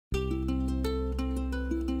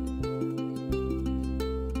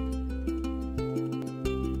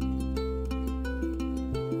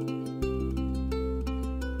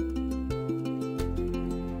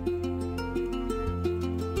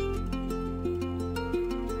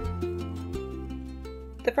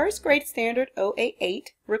The first grade standard OA8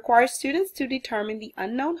 requires students to determine the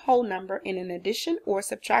unknown whole number in an addition or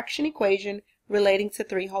subtraction equation relating to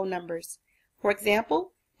three whole numbers. For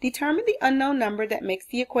example, determine the unknown number that makes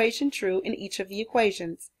the equation true in each of the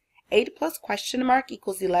equations. 8 plus question mark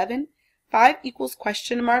equals 11, 5 equals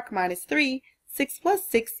question mark minus 3, 6 plus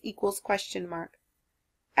 6 equals question mark.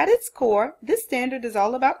 At its core, this standard is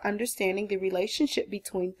all about understanding the relationship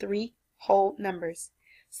between three whole numbers.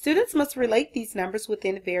 Students must relate these numbers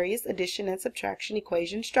within various addition and subtraction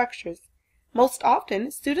equation structures. Most often,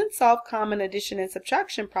 students solve common addition and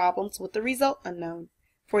subtraction problems with the result unknown.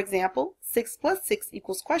 For example, 6 plus 6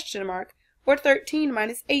 equals question mark, or 13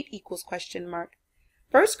 minus 8 equals question mark.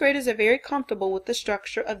 First graders are very comfortable with the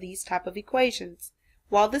structure of these type of equations.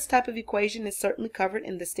 While this type of equation is certainly covered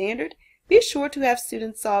in the standard, be sure to have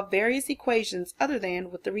students solve various equations other than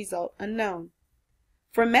with the result unknown.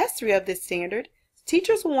 For mastery of this standard,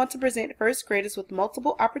 teachers will want to present first graders with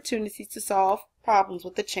multiple opportunities to solve problems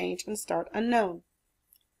with the change and start unknown.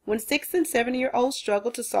 When 6 and 7-year-olds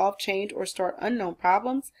struggle to solve change or start unknown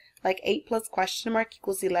problems, like 8 plus question mark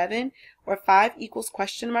equals 11 or 5 equals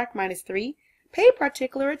question mark minus 3, pay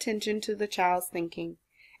particular attention to the child's thinking.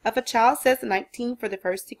 If a child says 19 for the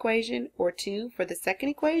first equation or 2 for the second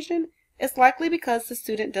equation, it's likely because the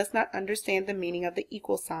student does not understand the meaning of the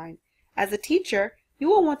equal sign. As a teacher, you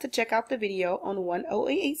will want to check out the video on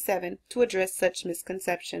 10887 to address such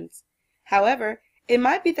misconceptions. However, it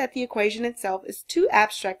might be that the equation itself is too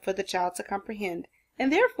abstract for the child to comprehend,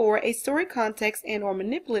 and therefore a story context and/or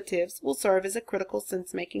manipulatives will serve as a critical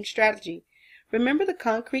sense-making strategy. Remember the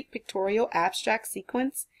concrete pictorial abstract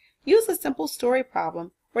sequence? Use a simple story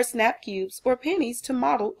problem, or snap cubes or pennies to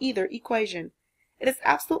model either equation. It is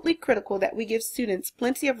absolutely critical that we give students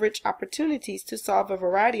plenty of rich opportunities to solve a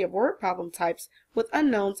variety of word problem types with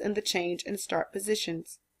unknowns in the change and start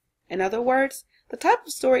positions. In other words, the type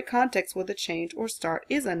of story context where the change or start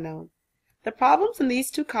is unknown. The problems in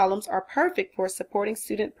these two columns are perfect for supporting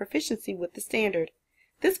student proficiency with the standard.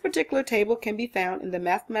 This particular table can be found in the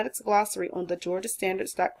Mathematics Glossary on the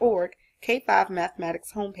GeorgiaStandards.Org K-5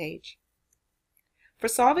 Mathematics homepage. For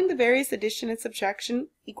solving the various addition and subtraction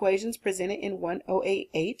equations presented in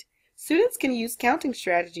 108.8, students can use counting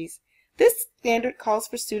strategies. This standard calls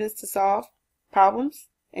for students to solve problems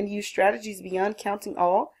and use strategies beyond counting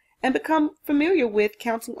all and become familiar with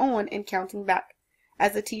counting on and counting back.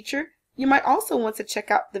 As a teacher, you might also want to check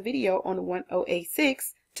out the video on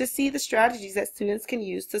 108.6 to see the strategies that students can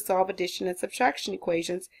use to solve addition and subtraction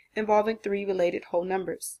equations involving three related whole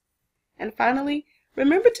numbers. And finally,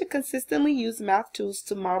 remember to consistently use math tools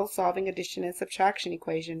to model solving addition and subtraction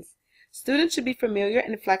equations. Students should be familiar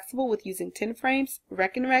and flexible with using 10 frames,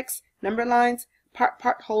 recs, number lines,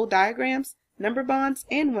 part-whole diagrams, number bonds,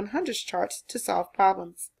 and 100s charts to solve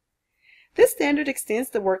problems. This standard extends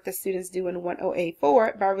the work that students do in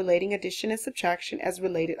 108.4 by relating addition and subtraction as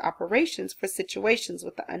related operations for situations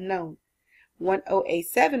with the unknown.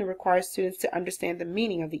 108.7 requires students to understand the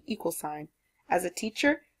meaning of the equal sign. As a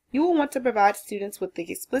teacher, you will want to provide students with the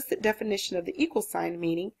explicit definition of the equal sign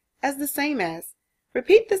meaning as the same as.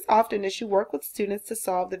 Repeat this often as you work with students to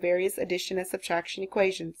solve the various addition and subtraction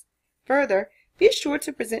equations. Further, be sure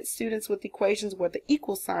to present students with equations where the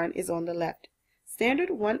equal sign is on the left. Standard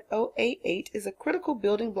 108.8 is a critical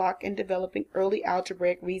building block in developing early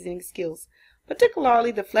algebraic reasoning skills,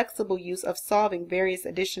 particularly the flexible use of solving various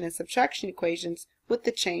addition and subtraction equations with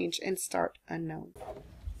the change and start unknown.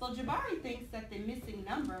 So Jabari thinks that the missing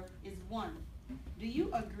number is 1. Do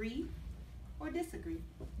you agree or disagree?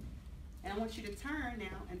 And I want you to turn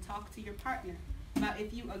now and talk to your partner about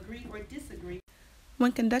if you agree or disagree.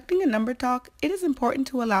 When conducting a number talk, it is important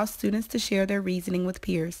to allow students to share their reasoning with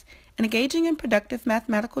peers. Engaging in productive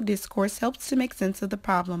mathematical discourse helps to make sense of the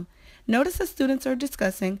problem. Notice as students are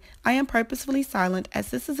discussing, I am purposefully silent as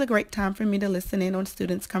this is a great time for me to listen in on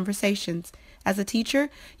students' conversations. As a teacher,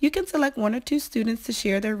 you can select 1 or 2 students to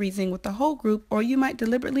share their reasoning with the whole group, or you might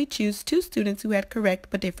deliberately choose 2 students who had correct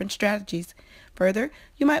but different strategies. Further,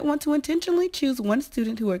 you might want to intentionally choose 1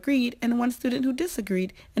 student who agreed and 1 student who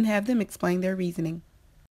disagreed and have them explain their reasoning.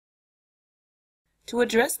 To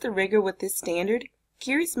address the rigor with this standard,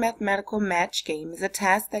 Curious Mathematical Match Game is a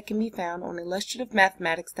task that can be found on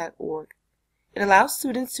illustrativemathematics.org. It allows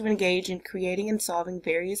students to engage in creating and solving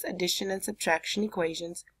various addition and subtraction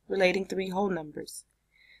equations relating 3 whole numbers.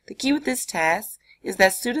 The key with this task is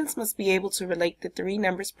that students must be able to relate the 3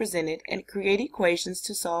 numbers presented and create equations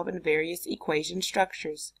to solve in various equation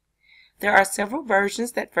structures. There are several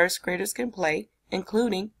versions that first graders can play,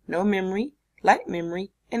 including No Memory, Light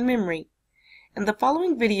Memory, and Memory. In the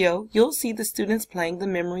following video, you'll see the students playing the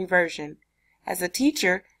memory version. As a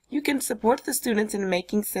teacher, You can support the students in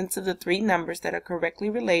making sense of the three numbers that are correctly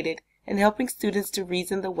related and helping students to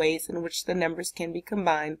reason the ways in which the numbers can be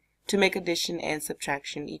combined to make addition and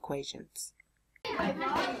subtraction equations.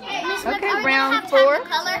 Okay, round 4.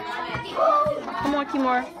 Come on,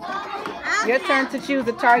 Kimora. Your turn to choose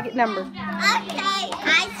a target number. Okay,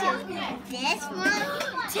 I choose this one.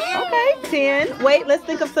 10. Okay, 10. Wait, let's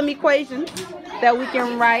think of some equations that we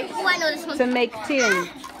can write I know this one. to make 10.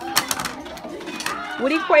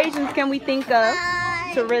 What equations can we think of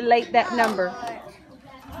to relate that number?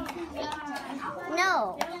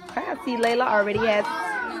 No. Okay, I see Layla already has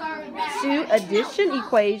 2 addition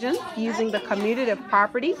equations using the commutative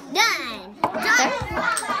property. Done. Okay.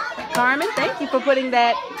 Carmen, thank you for putting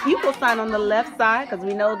that equal sign on the left side because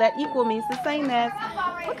we know that equal means the same as.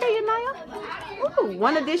 Okay, Anaya. Ooh,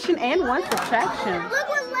 1 addition and 1 subtraction. Look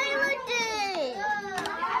what Layla did.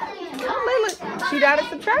 Oh, Layla, she got a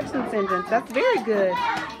subtraction sentence. That's very good.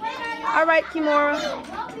 All right, Kimora.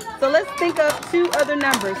 So let's think of 2 other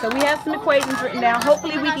numbers. So we have some equations written down.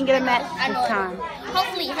 Hopefully we can get a match this time.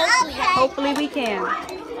 Hopefully. Hopefully we can.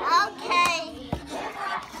 Okay.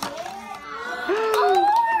 4?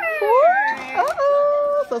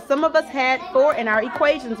 Uh-oh. So some of us had 4 in our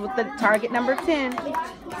equations with the target number 10.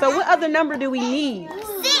 So what other number do we need?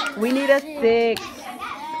 6. We need a 6.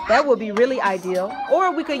 That would be really ideal.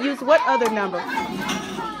 Or we could use what other number?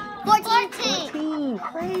 14. 14.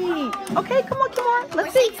 Great. Okay, come on.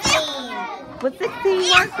 Let's see. 16. With 16,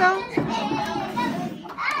 Marco?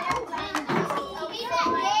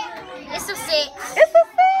 It's a 6. It's a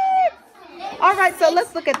 6. All right, so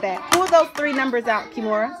let's look at that. Pull those 3 numbers out,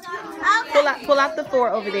 Kimora. Okay. Pull out the 4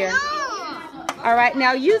 over there. All right,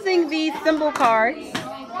 now using these symbol cards,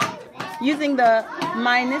 using the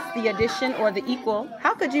minus, the addition, or the equal,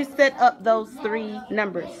 how could you set up those 3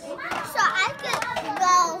 numbers? So I could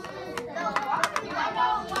go.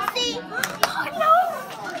 See?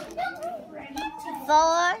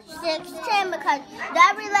 4, 6, 10 because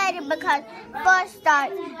they're related because 4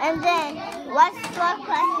 starts and then what's 4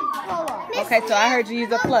 plus 4? Okay, so I heard you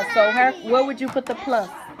use a plus. So where would you put the plus?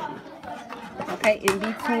 Okay, in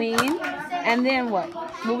between. And then what?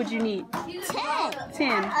 What would you need? 10.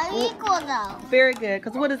 10. Equal though. Very good.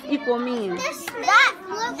 Because what does equal mean? That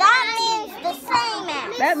means the same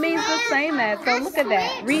as. That means the same as. So look at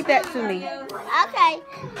that. Read that to me. Okay.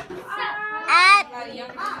 Add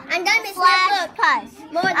and then it's plus. Okay.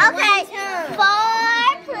 4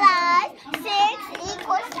 plus 6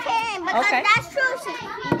 equals 10 because Okay. that's true.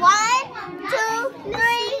 1, 2,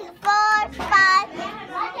 3, 4, 5,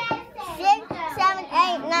 6, 7,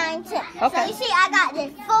 8, 9, 10. Okay. So you see, I got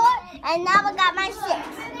this 4 and now I got my 6.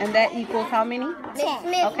 And that equals how many?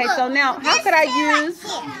 10. Okay, so now how could I use,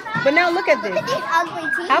 but now look at Look at this. these ugly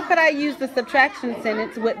teeth. How could I use the subtraction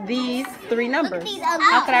sentence with these 3 numbers? These ugly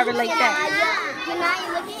How could I teeth. relate that? Janaya,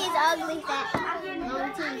 look at his ugly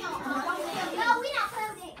teeth.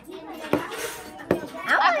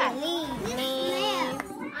 I want to leave, man.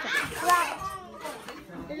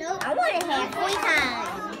 I want to have 3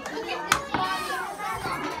 times.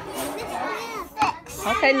 6.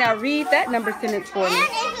 Okay, now read that number sentence for And me. it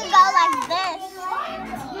can go like this.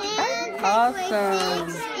 Awesome.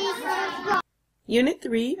 Unit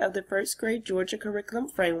 3 of the first grade Georgia Curriculum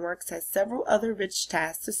Frameworks has several other rich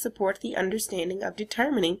tasks to support the understanding of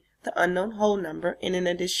determining the unknown whole number in an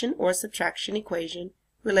addition or subtraction equation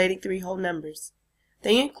relating 3 whole numbers.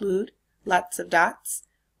 They include lots of dots,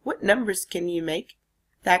 what numbers can you make,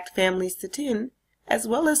 fact families to 10, as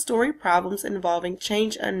well as story problems involving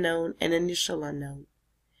change unknown and initial unknown.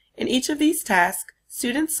 In each of these tasks,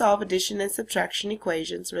 students solve addition and subtraction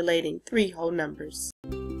equations relating 3 whole numbers.